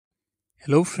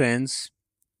Hello friends,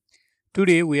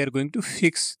 today we are going to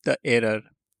fix the error.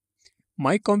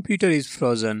 My computer is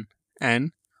frozen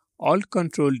and Alt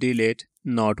Ctrl Delete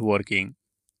not working.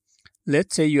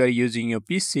 Let's say you are using your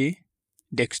PC,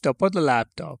 desktop or the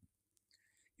laptop.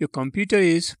 Your computer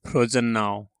is frozen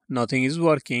now. Nothing is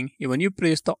working. Even you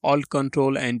press the Alt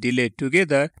Ctrl and Delete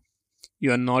together,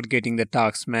 you are not getting the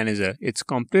task manager. It's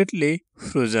completely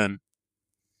frozen.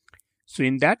 So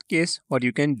in that case, what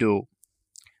you can do?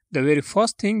 The very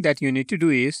first thing that you need to do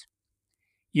is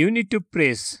you need to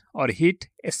press or hit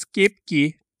escape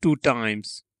key 2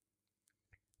 times.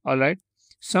 Alright,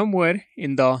 somewhere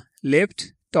in the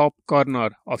left top corner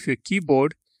of your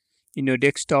keyboard, in your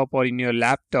desktop or in your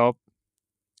laptop,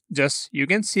 just you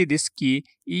can see this key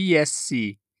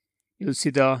ESC. You'll see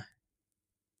the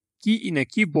key in a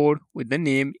keyboard with the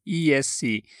name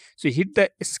ESC. So hit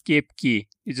the escape key.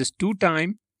 It's just 2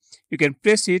 times. You can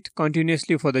press it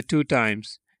continuously for the 2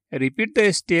 times. Repeat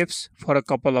the steps for a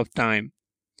couple of times.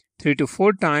 3 to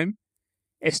 4 times,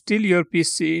 still your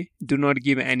PC do not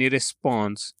give any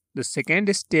response. The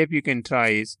second step you can try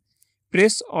is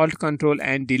press Alt Ctrl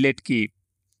and Delete key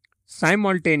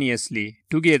simultaneously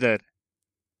together.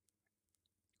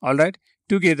 Alright,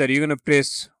 together you're gonna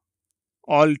press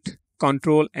Alt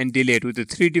Ctrl and Delete with the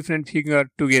 3 different fingers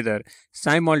together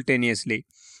simultaneously.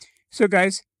 So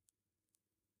guys,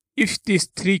 if this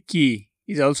 3 key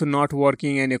is also not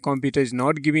working and your computer is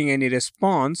not giving any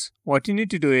response, what you need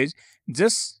to do is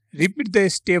just repeat the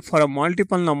step for a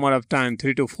multiple number of times,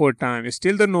 3 to 4 times.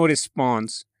 Still the no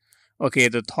response. Okay,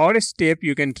 the third step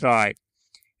you can try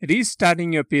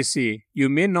restarting your PC. You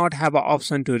may not have an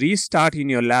option to restart in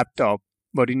your laptop,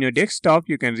 but in your desktop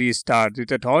you can restart. With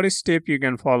the third step you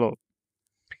can follow.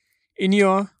 In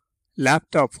your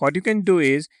laptop, what you can do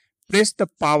is press the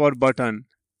power button.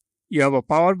 You have a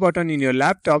power button in your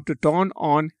laptop to turn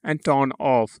on and turn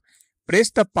off.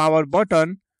 Press the power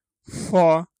button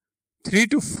for 3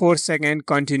 to 4 seconds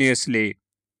continuously.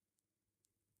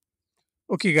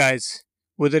 Okay guys,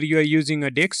 whether you are using a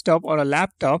desktop or a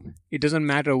laptop, it doesn't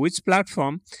matter which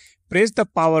platform, press the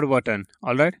power button,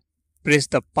 alright? Press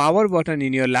the power button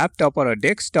in your laptop or a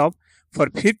desktop for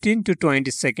 15 to 20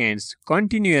 seconds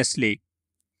continuously.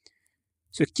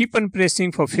 So keep on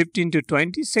pressing for 15 to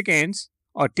 20 seconds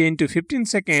or 10 to 15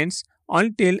 seconds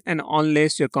until and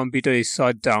unless your computer is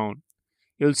shut down.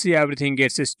 You'll see everything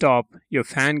gets stopped, your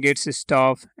fan gets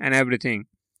stopped and everything.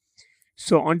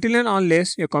 So until and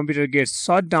unless your computer gets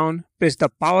shut down, press the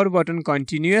power button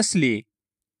continuously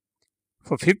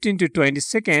for 15 to 20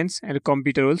 seconds and the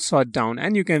computer will shut down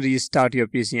and you can restart your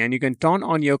PC and you can turn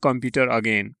on your computer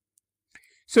again.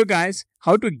 So guys,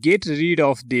 how to get rid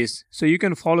of this? So you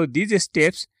can follow these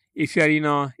steps if you are in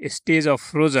a stage of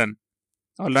frozen.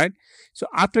 Alright, so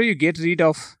after you get rid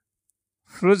of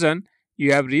frozen,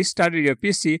 you have restarted your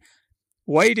PC.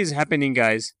 Why it is happening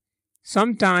guys?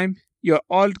 Sometimes your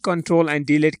Alt Ctrl and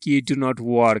Delete key do not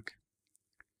work.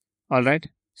 Alright,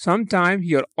 sometimes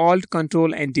your Alt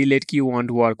Ctrl and Delete key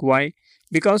won't work. Why?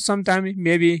 Because sometimes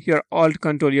maybe your Alt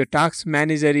Ctrl, your task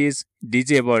manager is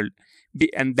disabled.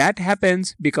 And that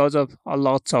happens because of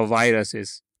lots of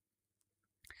viruses.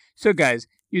 So guys,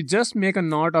 you just make a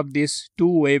note of this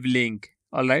 2-wave link.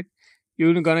 Alright,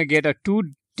 you're gonna get a 2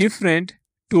 different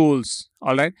tools.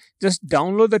 Alright, just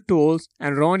download the tools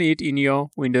and run it in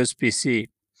your Windows PC.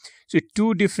 So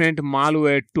 2 different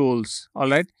malware tools.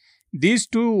 Alright, these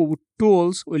 2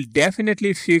 tools will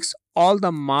definitely fix all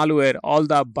the malware, all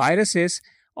the viruses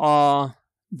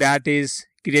that is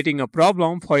creating a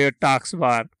problem for your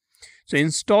taskbar. So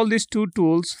install these 2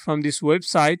 tools from this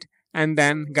website and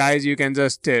then guys you can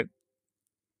just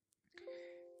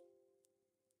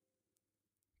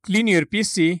clean your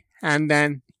PC and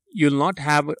then you'll not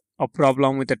have a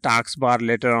problem with the taskbar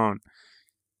later on.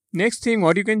 Next thing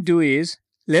what you can do is,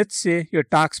 let's say your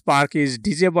taskbar is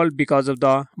disabled because of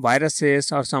the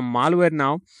viruses or some malware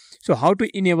now. So how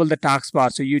to enable the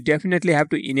taskbar? So you definitely have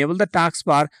to enable the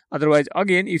taskbar. Otherwise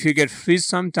again, if you get freeze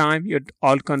sometime, your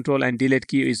Alt Ctrl and Delete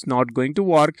key is not going to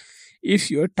work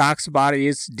if your taskbar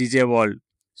is disabled.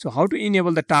 So how to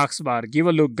enable the taskbar? Give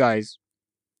a look guys.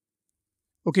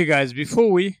 Okay guys,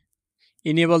 before we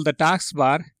enable the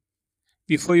taskbar,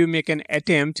 before you make an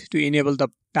attempt to enable the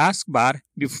taskbar,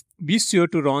 be sure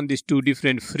to run these 2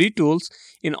 different free tools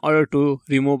in order to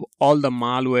remove all the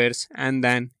malwares and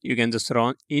then you can just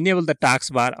enable the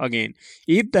taskbar again.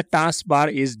 If the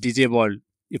taskbar is disabled,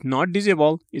 if not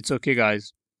disabled, it's okay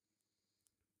guys.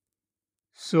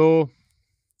 So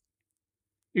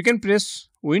you can press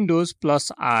Windows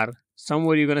plus R.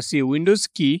 Somewhere you're gonna see Windows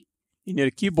key. In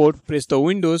your keyboard, press the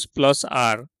Windows plus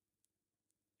R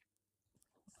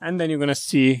and then you're gonna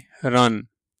see run.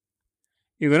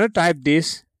 you're going to type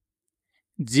this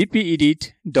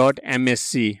gpedit.msc.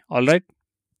 Alright.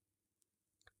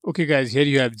 Okay guys, here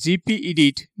you have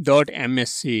gpedit.msc.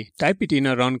 Type it in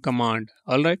a run command.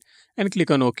 Alright. And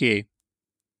click on OK.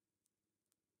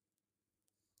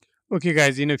 Okay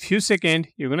guys, in a few seconds,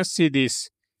 you're going to see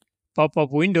this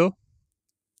pop-up window.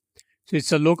 So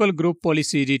it's a local group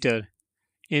policy editor.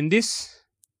 In this,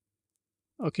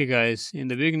 okay guys, in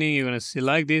the beginning, you're going to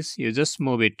select this. You just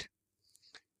move it.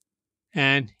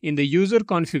 And in the user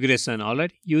configuration,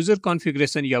 alright, user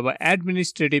configuration, you have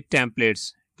administrative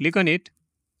templates. Click on it.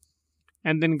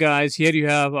 And then guys, here you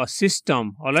have a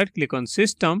system. Alright, click on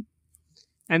system.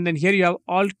 And then here you have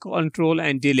Alt, Control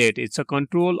and Delete. It's a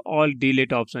Control Alt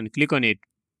Delete option. Click on it.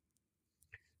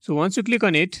 So once you click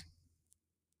on it,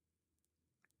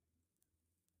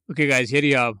 okay guys, here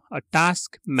you have a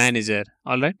task manager.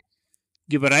 Alright,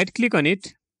 give a right click on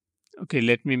it. Okay,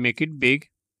 let me make it big.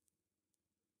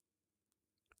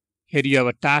 Here you have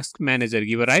a task manager.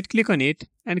 Give a right click on it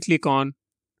and click on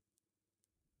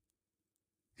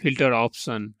filter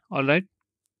option. Alright.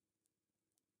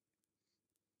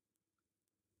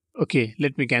 Okay,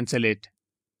 let me cancel it.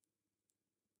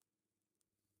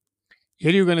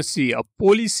 Here you're going to see a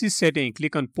policy setting.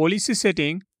 Click on policy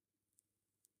setting.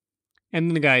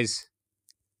 And then guys,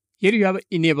 here you have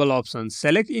enable option.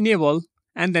 Select enable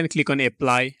and then click on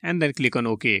apply and then click on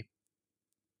OK.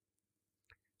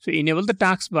 So enable the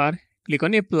taskbar, click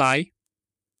on apply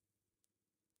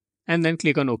and then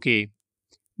click on OK.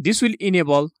 This will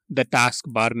enable the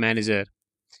taskbar manager.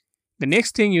 The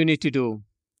next thing you need to do.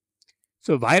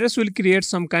 So virus will create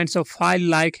some kinds of file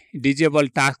like disable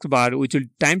taskbar, which will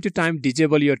time to time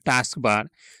disable your taskbar.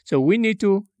 So we need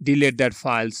to delete that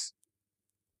files.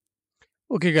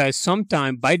 Okay guys,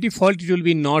 sometime by default it will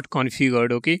be not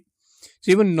configured. Okay.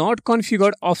 So even not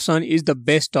configured option is the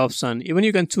best option. Even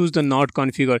you can choose the not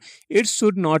configured. It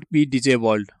should not be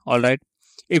disabled. Alright.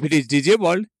 If it is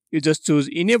disabled, you just choose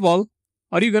enable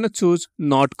or you're going to choose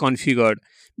not configured.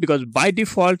 Because by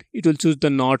default, it will choose the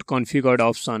not configured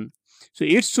option. So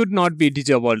it should not be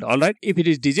disabled. Alright. If it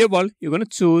is disabled, you're going to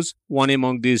choose one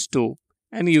among these two.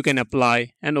 And you can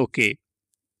apply and OK.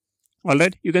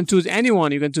 Alright, you can choose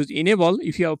anyone. You can choose enable.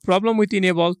 If you have a problem with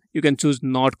enable, you can choose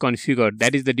not configured.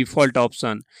 That is the default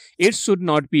option. It should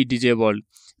not be disabled.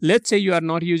 Let's say you are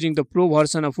not using the pro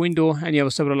version of Windows and you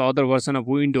have several other versions of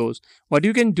Windows. What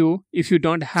you can do, if you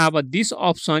don't have this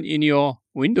option in your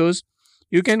Windows,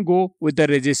 you can go with the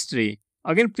registry.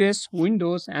 Again, press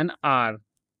Windows and R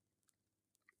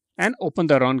and open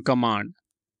the run command.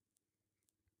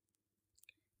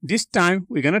 This time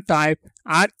we're going to type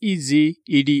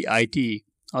regedit.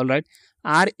 Alright,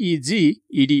 regedit.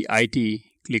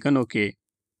 Click on OK.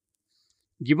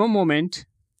 Give a moment.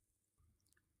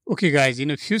 Okay guys, in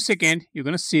a few seconds you're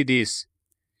going to see this.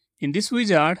 In this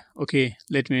wizard, okay,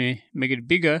 let me make it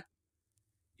bigger.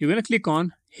 You're going to click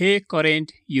on Hey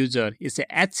Current User. It's a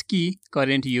H key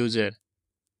current user.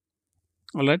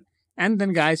 Alright. And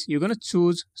then guys, you're going to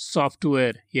choose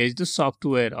software. Here is the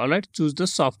software. Alright, choose the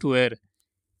software.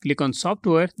 Click on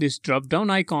software, this drop down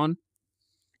icon.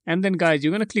 And then guys, you're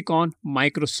going to click on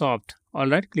Microsoft.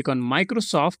 Alright, click on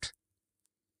Microsoft.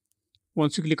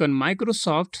 Once you click on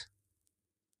Microsoft,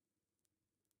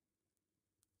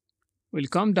 we'll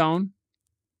come down.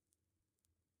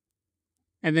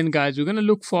 And then guys, we're going to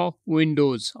look for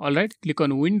Windows. Alright, click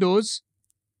on Windows.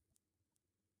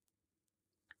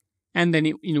 And then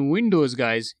in Windows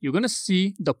guys, you're going to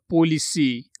see the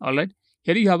policy. Alright.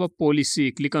 Here you have a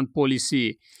policy. Click on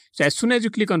policy. So as soon as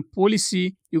you click on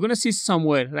policy, you're going to see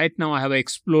somewhere. Right now I have an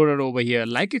Explorer over here.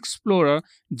 Like Explorer,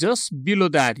 just below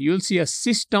that, you'll see a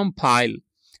system file.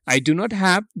 I do not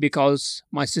have because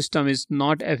my system is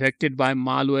not affected by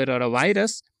malware or a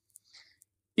virus.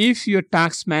 If your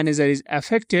task manager is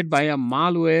affected by a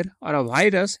malware or a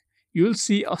virus, you'll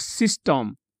see a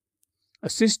system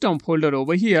folder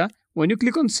over here. When you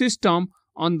click on system,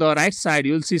 on the right side,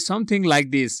 you'll see something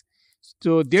like this.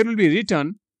 So there will be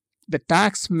written the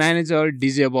task manager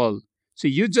disable. So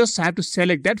you just have to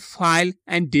select that file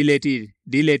and delete it.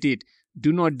 Delete it.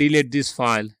 Do not delete this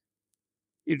file.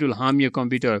 It will harm your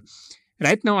computer.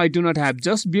 Right now I do not have.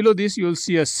 Just below this you will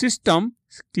see a system.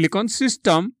 Click on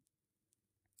system.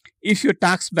 If your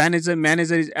task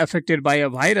manager is affected by a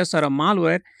virus or a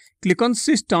malware, click on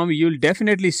system. You will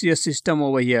definitely see a system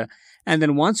over here. And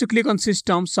then once you click on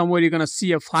system, somewhere you're going to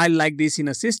see a file like this in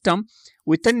a system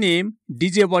with the name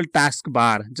disable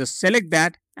taskbar. Just select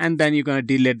that and then you're going to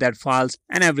delete that files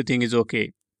and everything is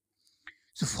okay.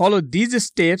 So follow these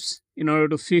steps in order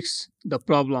to fix the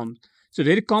problem. So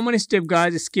very common step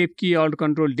guys, escape key, alt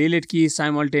control delete key,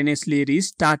 simultaneously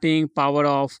restarting, power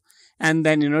off, And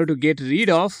then in order to get rid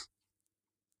of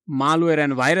malware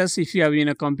and virus, if you have in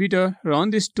a computer, run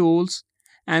these tools,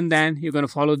 and then you're going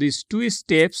to follow these 2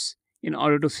 steps in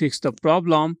order to fix the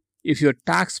problem if your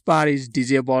taskbar is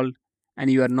disabled and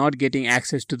you are not getting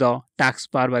access to the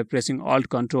taskbar by pressing Alt,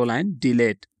 Ctrl and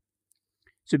Delete.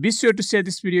 So be sure to share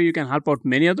this video. You can help out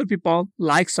many other people.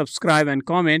 Like, subscribe and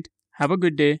comment. Have a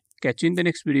good day. Catch you in the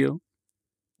next video.